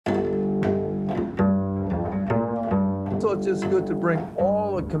also it's just good to bring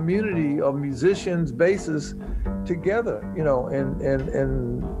all a community of musicians, bassists together, you know,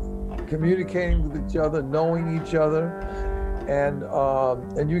 and communicating with each other, knowing each other,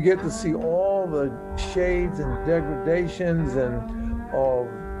 and you get to see all the shades and degradations and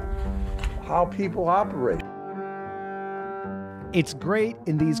how people operate. It's great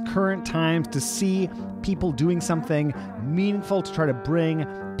in these current times to see people doing something meaningful to try to bring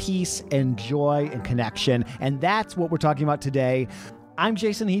peace and joy and connection. And that's what we're talking about today. I'm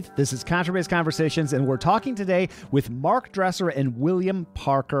Jason Heath. This is Counterbalance Conversations, and we're talking today with Mark Dresser and William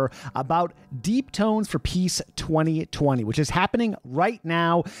Parker about Deep Tones for Peace 2020, which is happening right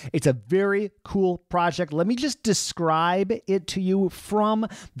now. It's a very cool project. Let me just describe it to you from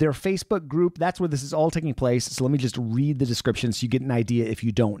their Facebook group. That's where this is all taking place. So let me just read the description so you get an idea if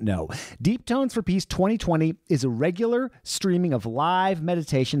you don't know. Deep Tones for Peace 2020 is a regular streaming of live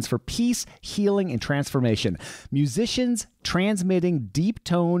meditations for peace, healing, and transformation. Musicians transmitting deep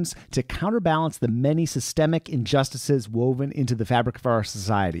tones to counterbalance the many systemic injustices woven into the fabric of our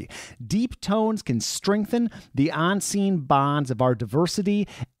society. Deep tones can strengthen the unseen bonds of our diversity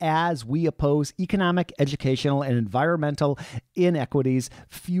as we oppose economic, educational, and environmental inequities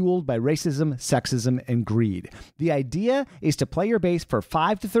fueled by racism, sexism, and greed. The idea is to play your bass for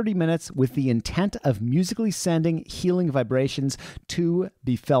 5 to 30 minutes with the intent of musically sending healing vibrations to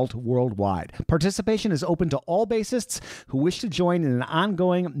be felt worldwide. Participation is open to all bassists who wish to join in an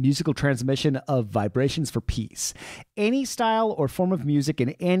ongoing musical transmission of vibrations for peace. Any style or form of music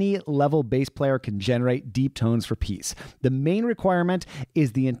and any level bass player can generate deep tones for peace. The main requirement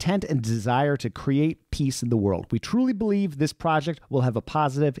is the intent and desire to create peace in the world. We truly believe this project will have a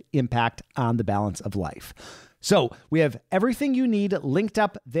positive impact on the balance of life. So we have everything you need linked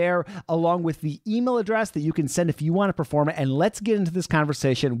up there, along with the email address that you can send if you want to perform it. And let's get into this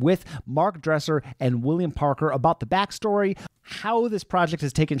conversation with Mark Dresser and William Parker about the backstory, how this project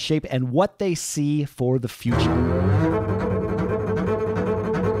has taken shape, and what they see for the future.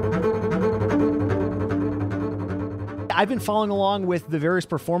 I've been following along with the various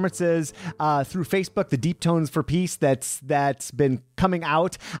performances through Facebook, the Deep Tones for Peace that's been coming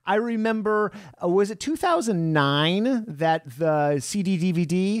out. I remember, was it 2009 that the CD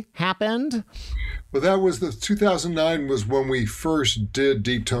DVD happened? Well, that was 2009 was when we first did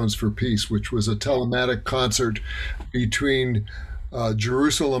Deep Tones for Peace, which was a telematic concert between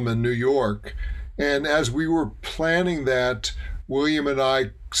Jerusalem and New York. And as we were planning that, William and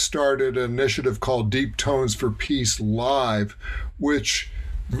I started an initiative called Deep Tones for Peace Live, which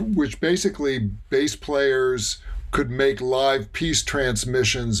basically bass players could make live peace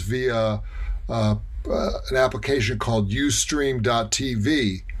transmissions via an application called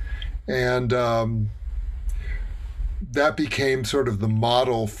Ustream.tv. And that became sort of the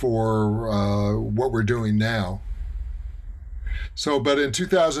model for what we're doing now. So, but in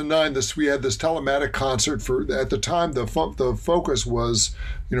 2009, we had this telematic concert at the time, the focus was,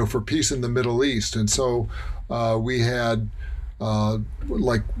 you know, for peace in the Middle East. And so we had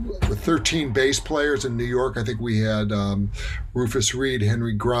like 13 bass players in New York. I think we had Rufus Reed,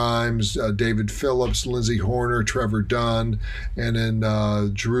 Henry Grimes, David Phillips, Lindsey Horner, Trevor Dunn. And in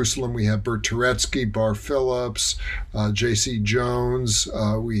Jerusalem, we had Bert Turetsky, Bar Phillips, J.C. Jones.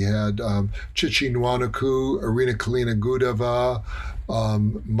 We had Chichi Nwanuku, Irina Kalina Gudeva,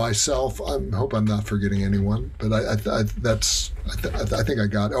 myself. I hope I'm not forgetting anyone, but I think I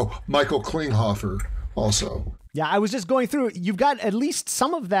got. Oh, Michael Klinghoffer also. Yeah, I was just going through. You've got at least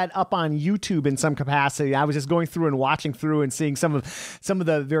some of that up on YouTube in some capacity. I was just going through and watching through and seeing some of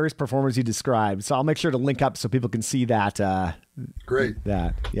the various performers you described. So I'll make sure to link up so people can see that. Great.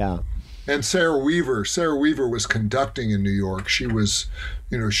 That, yeah. And Sarah Weaver was conducting in New York. She was,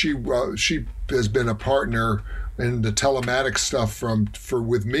 you know, she has been a partner in the telematic stuff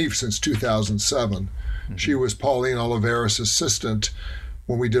with me since 2007. Mm-hmm. She was Pauline Oliveira's assistant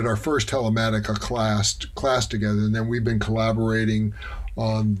when we did our first telematica class together, and then we've been collaborating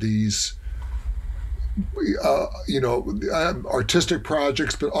on these, artistic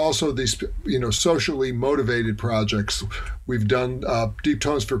projects, but also these, socially motivated projects. We've done Deep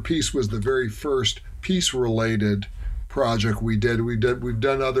Tones for Peace was the very first peace-related project we did. We've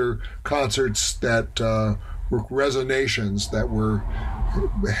done other concerts that were resonations that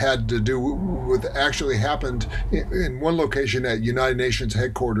had to do with actually happened in one location at United Nations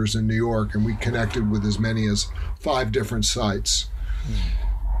headquarters in New York, and we connected with as many as 5 different sites.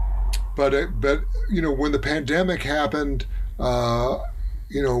 But when the pandemic happened, I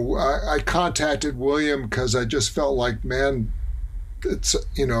contacted William because I just felt like, man, it's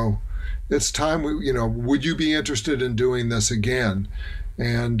time. Would you be interested in doing this again?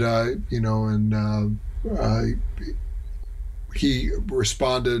 And he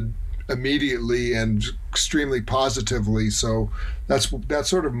responded immediately and extremely positively. So that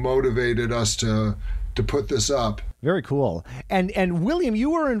sort of motivated us to put this up. Very cool. And William, you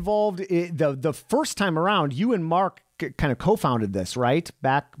were involved the first time around. You and Mark kind of co-founded this, right?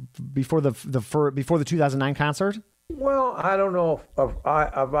 Back before the 2009 concert. Well, I don't know if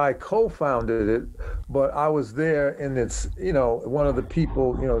I co-founded it, but I was there, and it's, one of the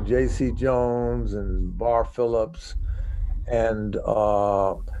people, J.C. Jones and Bar Phillips, and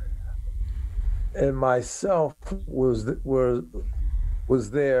myself was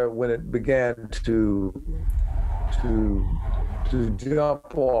there when it began to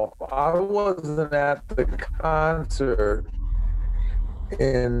jump off. I wasn't at the concert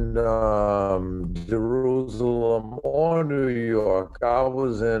in Jerusalem or New York. I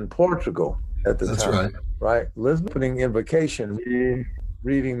was in Portugal at the time. That's right? Lisbon, putting invocation,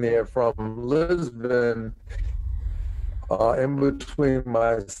 reading there from Lisbon, in between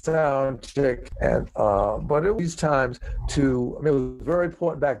my sound check, and but it was these times it was very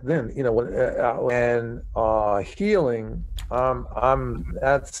important back then, when healing. I'm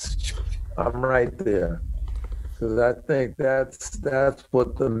right there. Because I think that's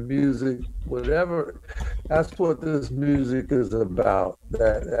what the music, that's what this music is about,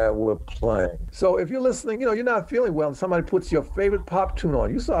 that we're playing. So if you're listening, you're not feeling well, and somebody puts your favorite pop tune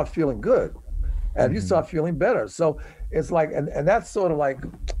on, you start feeling good, and you start feeling better. So it's like, and that's sort of like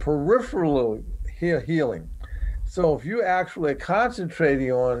peripheral healing. So if you're actually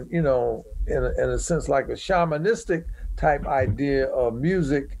concentrating on, in a sense, like a shamanistic type idea of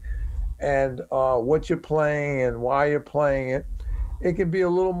music, and what you're playing and why you're playing it, it can be a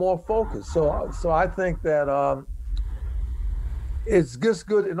little more focused. So I think that it's just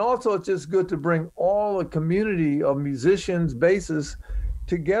good, and also it's just good to bring all the community of musicians, bassists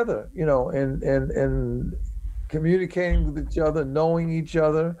together, and communicating with each other, knowing each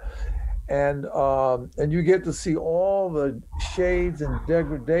other, and you get to see all the shades and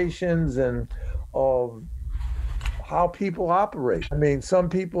degradations and of how people operate. I mean, some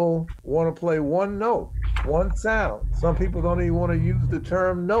people want to play one note, one sound. Some people don't even want to use the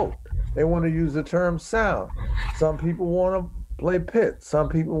term note. They want to use the term sound. Some people want to play pit. Some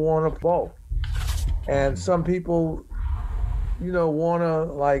people want to both. And some people, want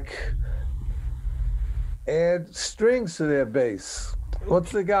to add strings to their bass.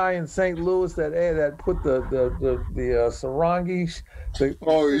 What's the guy in St. Louis that put the sarangi?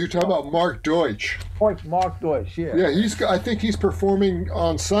 You're talking about Mark Deutsch. Mark Deutsch, yeah. Yeah, I think he's performing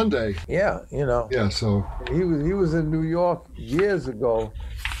on Sunday. Yeah, Yeah, so he was in New York years ago,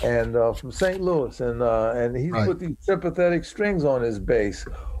 and from St. Louis, and he's put these sympathetic strings on his bass.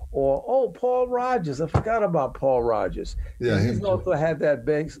 Or Paul Rogers, I forgot about Paul Rogers. Yeah, he's also had that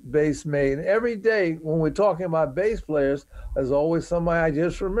bass made. And every day when we're talking about bass players, there's always somebody I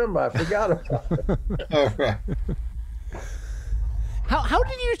just remember. I forgot about. All right. How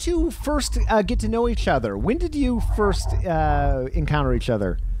did you two first get to know each other? When did you first encounter each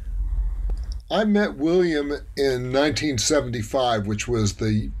other? I met William in 1975, which was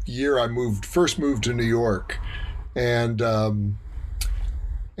the year I first moved to New York, and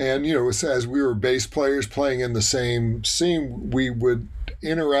as we were bass players playing in the same scene, we would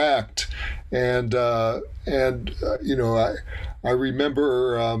interact, and I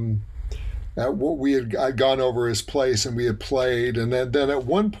remember I'd gone over his place and we had played, and then at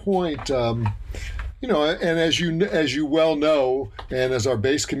one point, and as you well know, and as our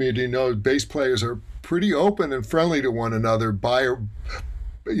bass community knows, bass players are pretty open and friendly to one another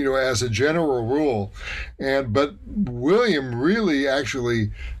as a general rule, but William really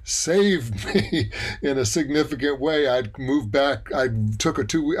actually saved me in a significant way. I'd moved back. I took a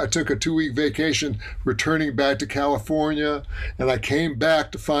 2-week vacation, returning back to California, and I came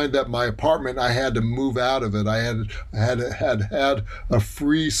back to find that my apartment, I had to move out of it. I had a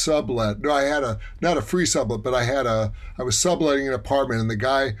free sublet. No, I had not a free sublet, but I was subletting an apartment, and the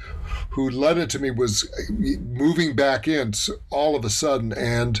guy who let it to me was moving back in all of a sudden,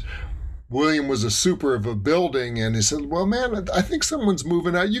 and William was a super of a building, and he said, "Well, man, I think someone's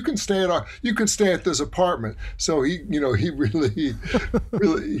moving out. You can stay at this apartment." So he really,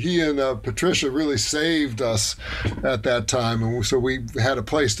 he and Patricia really saved us at that time, and so we had a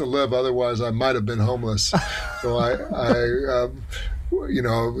place to live. Otherwise, I might have been homeless. So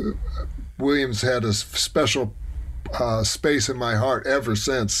William's had a special space in my heart ever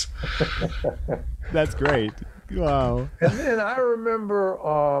since. That's great. Wow. And then I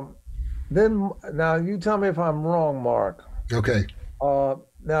remember. Now you tell me if I'm wrong, Mark. Okay.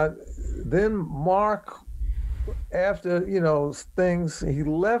 Now, then Mark, after things, he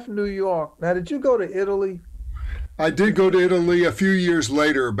left New York. Now, did you go to Italy? I did go to Italy a few years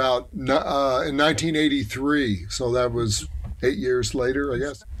later, about in 1983. So that was 8 years later, I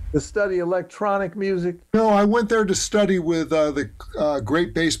guess. To study electronic music? No, I went there to study with the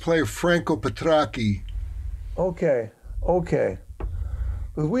great bass player Franco Petracchi. Okay.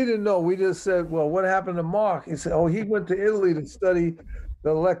 Because we didn't know. We just said, well, what happened to Mark? He said, oh, he went to Italy to study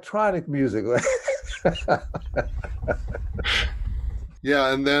the electronic music.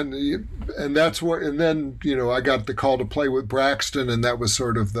 Yeah, and then I got the call to play with Braxton, and that was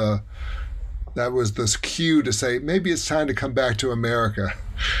sort of this cue to say maybe it's time to come back to America.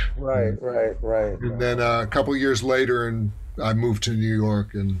 Right. And then a couple years later, and I moved to New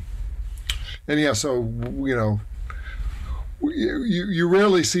York, and yeah, so you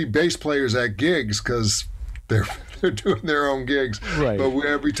rarely see bass players at gigs because they're doing their own gigs. Right. But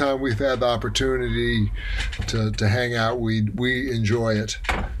every time we've had the opportunity to hang out, we enjoy it.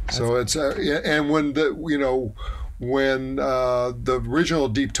 So it's and when the original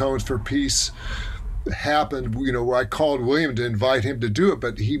Deep Tones for Peace happened, I called William to invite him to do it,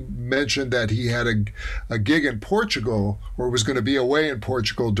 but he mentioned that he had a gig in Portugal, or was going to be away in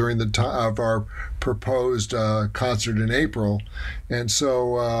Portugal during the time of our proposed concert in April, and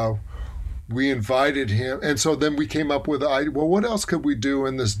so we invited him, and so then we came up with what else could we do?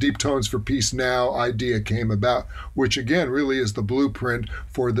 And this Deep Tones for Peace Now idea came about, which again really is the blueprint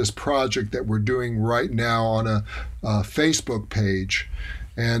for this project that we're doing right now on a Facebook page.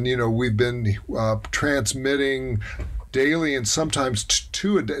 And we've been transmitting daily, and sometimes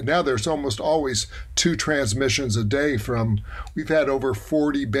two a day. Now there's almost always 2 transmissions a day we've had over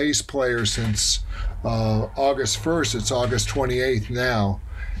 40 bass players since August 1st. It's August 28th now.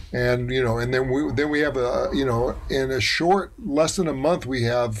 And and then we have in a short, less than a month, we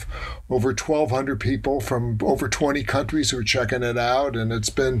have over 1,200 people from over 20 countries who are checking it out, and it's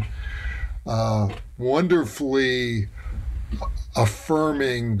been wonderfully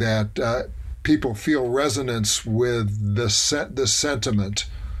affirming that people feel resonance with the sentiment.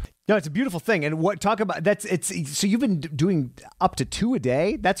 No, it's a beautiful thing. And so you've been doing up to 2 a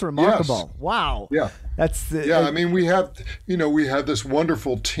day? That's remarkable. Yes. Wow. Yeah. I mean, we have this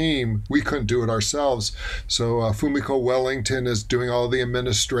wonderful team. We couldn't do it ourselves. So Fumiko Wellington is doing all the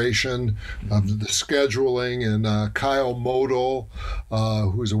administration of the scheduling, and Kyle Modal,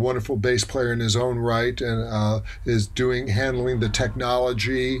 who's a wonderful bass player in his own right, and is handling the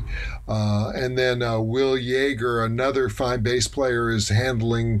technology. And then Will Yeager, another fine bass player, is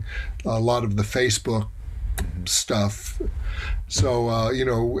handling a lot of the Facebook stuff. So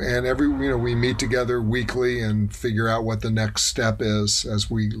and we meet together weekly and figure out what the next step is as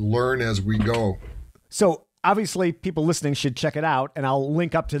we learn as we go. So obviously people listening should check it out, and I'll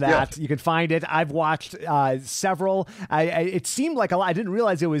link up to that. Yeah. You can find it. I've watched several. It seemed like a lot. I didn't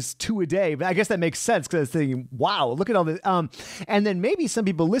realize it was 2 a day, but I guess that makes sense because I was thinking, wow, look at all this. And then maybe some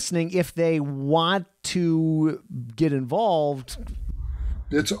people listening, if they want to get involved,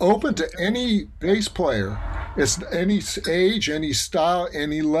 it's open to any bass player. It's any age, any style,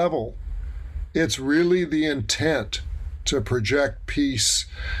 any level. It's really the intent to project peace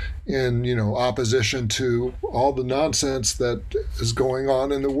in, opposition to all the nonsense that is going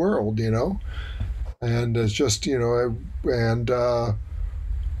on in the world, and it's just, and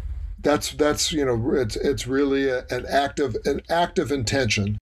that's it's really an act of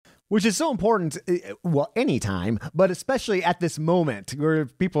intention. Which is so important, well, anytime, but especially at this moment where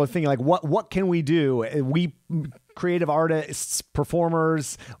people are thinking like, what can we do? We creative artists,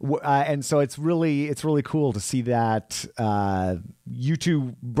 performers, and so it's really cool to see that you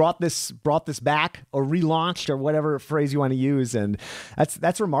two brought this back, or relaunched, or whatever phrase you want to use, and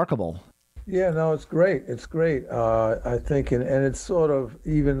that's remarkable. Yeah, no, it's great. It's great. I think, and it's sort of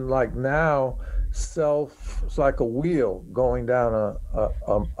even like now. It's like a wheel going down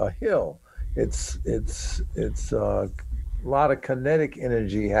a hill. It's a lot of kinetic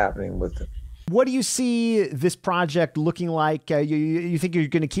energy happening with it. What do you see this project looking like? You think you're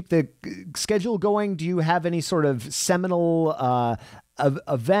going to keep the schedule going? Do you have any sort of seminal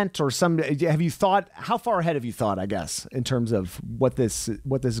event or have you thought, how far ahead have you thought, I guess, in terms of what this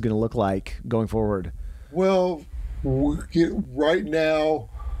is going to look like going forward? Well, right now,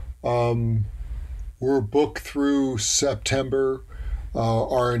 we're booked through September.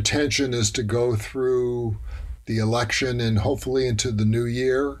 Our intention is to go through the election and hopefully into the new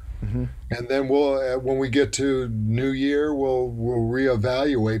year. Mm-hmm. And then when we get to New Year, we'll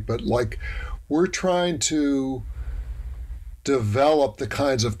reevaluate. But we're trying to develop the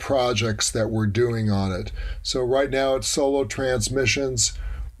kinds of projects that we're doing on it. So right now it's solo transmissions.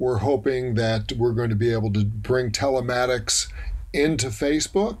 We're hoping that we're going to be able to bring telematics into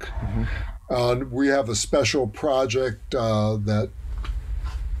Facebook. Mm-hmm. We have a special project that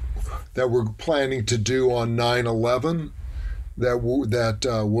we're planning to do on 9/11.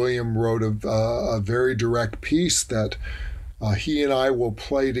 That William wrote a very direct piece that he and I will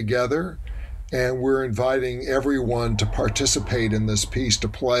play together, and we're inviting everyone to participate in this piece, to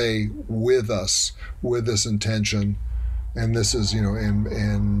play with us with this intention. And this is,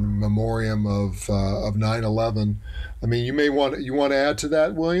 in memoriam of 9/11. I mean, you want to add to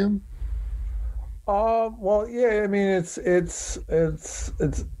that, William? Well, yeah. I mean, it's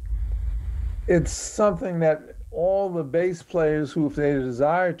something that all the bass players who, if they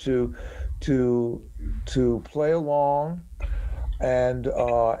desire to play along and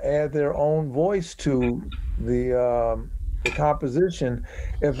add their own voice to the composition,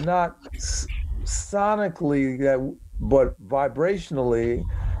 if not sonically, but vibrationally,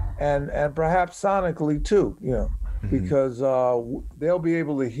 and perhaps sonically too, because they'll be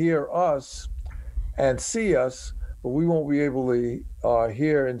able to hear us and see us, but we won't be able to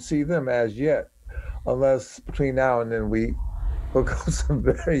hear and see them as yet, unless between now and then we hook up some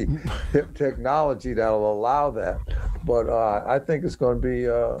very hip technology that'll allow that. But I think it's going to be,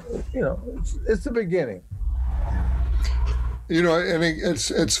 it's the beginning. And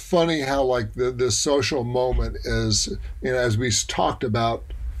it's funny how like this social moment is, as we talked about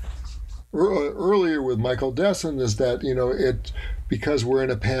earlier with Michael Desson, is that it, because we're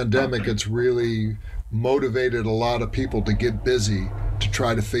in a pandemic, it's really motivated a lot of people to get busy to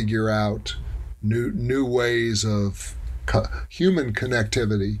try to figure out new ways of human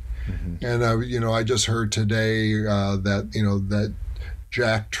connectivity. Mm-hmm. And I just heard today that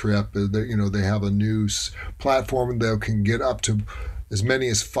Jack Trip, they have a new platform that can get up to as many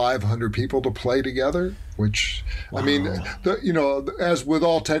as 500 people to play together, which, wow. I mean, as with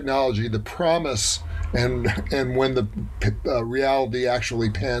all technology, the promise and when the reality actually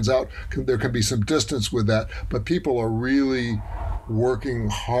pans out, there can be some distance with that, but people are really working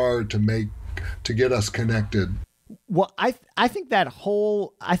hard to get us connected. Well, I think that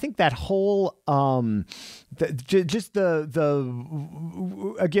whole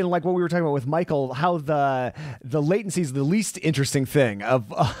again, like what we were talking about with Michael, how the latency is the least interesting thing of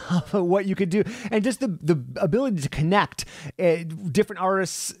what you could do, and just the ability to connect different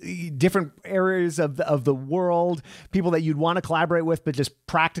artists, different areas of the world, people that you'd want to collaborate with, but just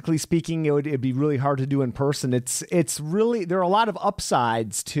practically speaking, it'd be really hard to do in person. It's really, there are a lot of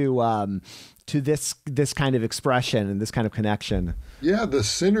upsides to this kind of expression and this kind of connection. Yeah, the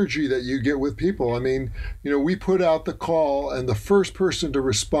synergy that you get with people. I mean, we put out the call, and the first person to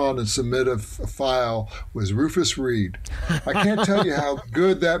respond and submit a file was Rufus Reed. I can't tell you how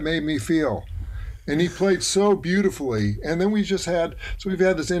good that made me feel. And he played so beautifully. And then we've had this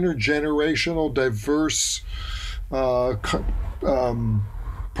intergenerational, diverse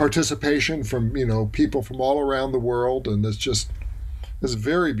participation from, people from all around the world. And it's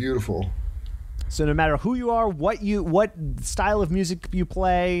very beautiful. So no matter who you are, what style of music you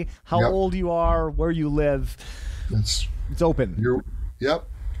play, how old you are, where you live, it's open. Yep.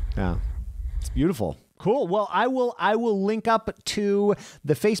 Yeah. It's beautiful. Cool. Well, I will link up to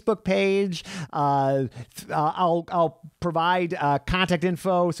the Facebook page. I'll provide contact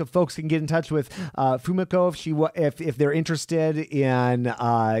info so folks can get in touch with Fumiko if they're interested in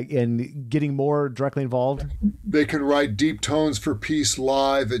getting more directly involved. They can write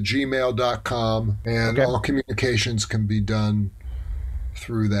deeptonesforpeacelive@gmail.com, and all communications can be done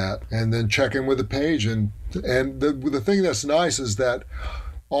through that. And then check in with the page. And the thing that's nice is that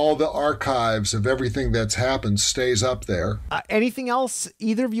all the archives of everything that's happened stays up there. Anything else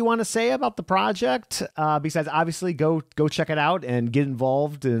either of you want to say about the project? Besides, obviously, go check it out and get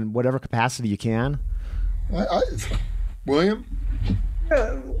involved in whatever capacity you can. William?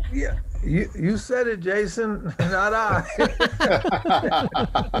 Yeah. You said it, Jason, not I.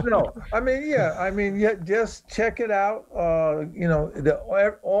 No, just check it out. All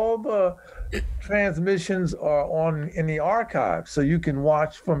the transmissions are in the archive, so you can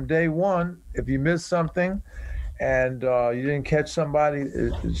watch from day one. If you missed something and you didn't catch somebody,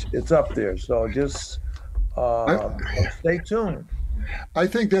 it's up there. So just stay tuned. I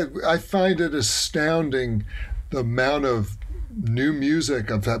think that I find it astounding the amount of new music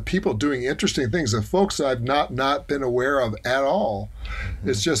of people doing interesting things, of folks I've not been aware of at all. Mm-hmm.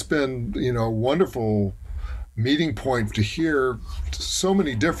 It's just been, a wonderful meeting point to hear so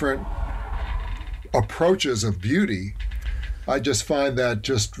many different approaches of beauty. I just find that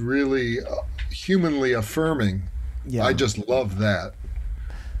just really humanly affirming. Yeah. I just love that.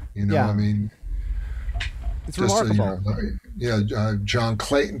 I mean, it's remarkable. John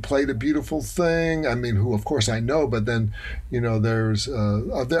Clayton played a beautiful thing. I mean, who of course I know, but then, there's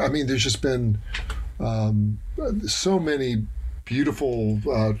there's just been so many beautiful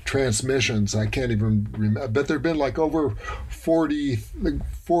transmissions. I can't even remember, but there've been like over 40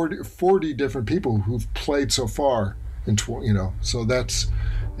 different people who've played so far so that's,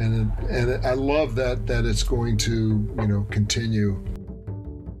 and I love that it's going to, continue.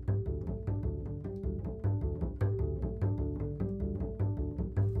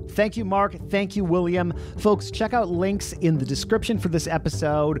 Thank you, Mark. Thank you, William. Folks, check out links in the description for this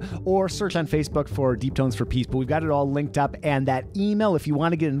episode or search on Facebook for Deep Tones for Peace. But we've got it all linked up, and that email, if you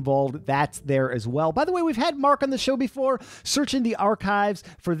want to get involved, that's there as well. By the way, we've had Mark on the show before. Search in the archives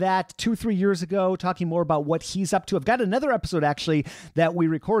for that 2 or 3 years ago, talking more about what he's up to. I've got another episode, actually, that we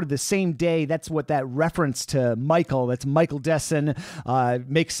recorded the same day. That's what that reference to Michael, that's Michael Desson,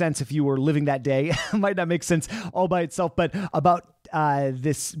 makes sense if you were living that day. Might not make sense all by itself, but about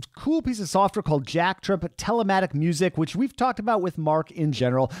this cool piece of software called Jacktrip Telematic Music, which we've talked about with Mark in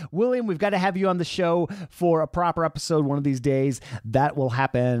general. William, we've got to have you on the show for a proper episode one of these days. That will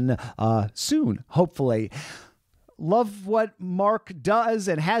happen soon, hopefully. Love what Mark does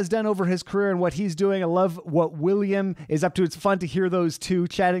and has done over his career and what he's doing. I love what William is up to. It's fun to hear those two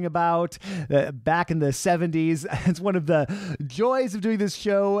chatting about back in the 70s. It's one of the joys of doing this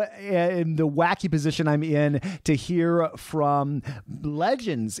show in the wacky position I'm in, to hear from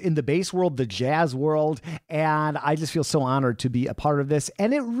legends in the bass world, the jazz world. And I just feel so honored to be a part of this.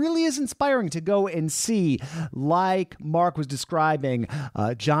 And it really is inspiring to go and see, like Mark was describing,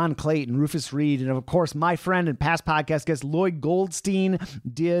 John Clayton, Rufus Reid, and of course, my friend and past podcast guest Lloyd Goldstein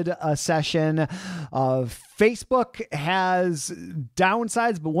did a session. Facebook has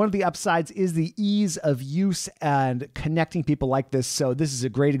downsides, but one of the upsides is the ease of use and connecting people like this. So this is a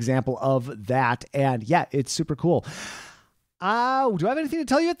great example of that. And yeah, it's super cool. Do I have anything to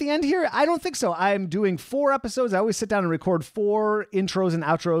tell you at the end here? I don't think so. I'm doing 4 episodes. I always sit down and record 4 intros and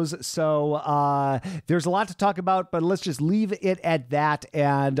outros. So there's a lot to talk about, but let's just leave it at that.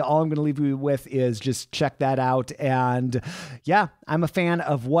 And all I'm going to leave you with is just check that out. And yeah, I'm a fan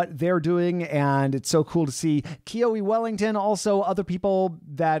of what they're doing. And it's so cool to see Keoe Wellington, also other people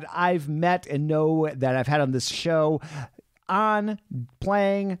that I've met and know that I've had on this show, on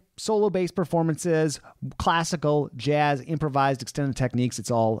playing solo bass performances, classical, jazz, improvised, extended techniques. It's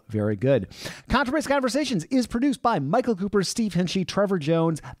all very good. Counterbalance Conversations is produced by Michael Cooper, Steve Hinchy, Trevor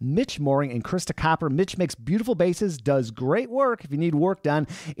Jones, Mitch Mooring, and Krista Copper. Mitch makes beautiful basses, does great work if you need work done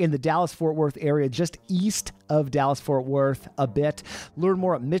in the Dallas-Fort Worth area, just east of Dallas-Fort Worth a bit. Learn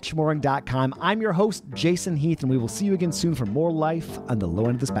more at mitchmooring.com. I'm your host, Jason Heath, and we will see you again soon for more life on the low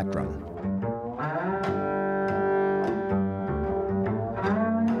end of the spectrum.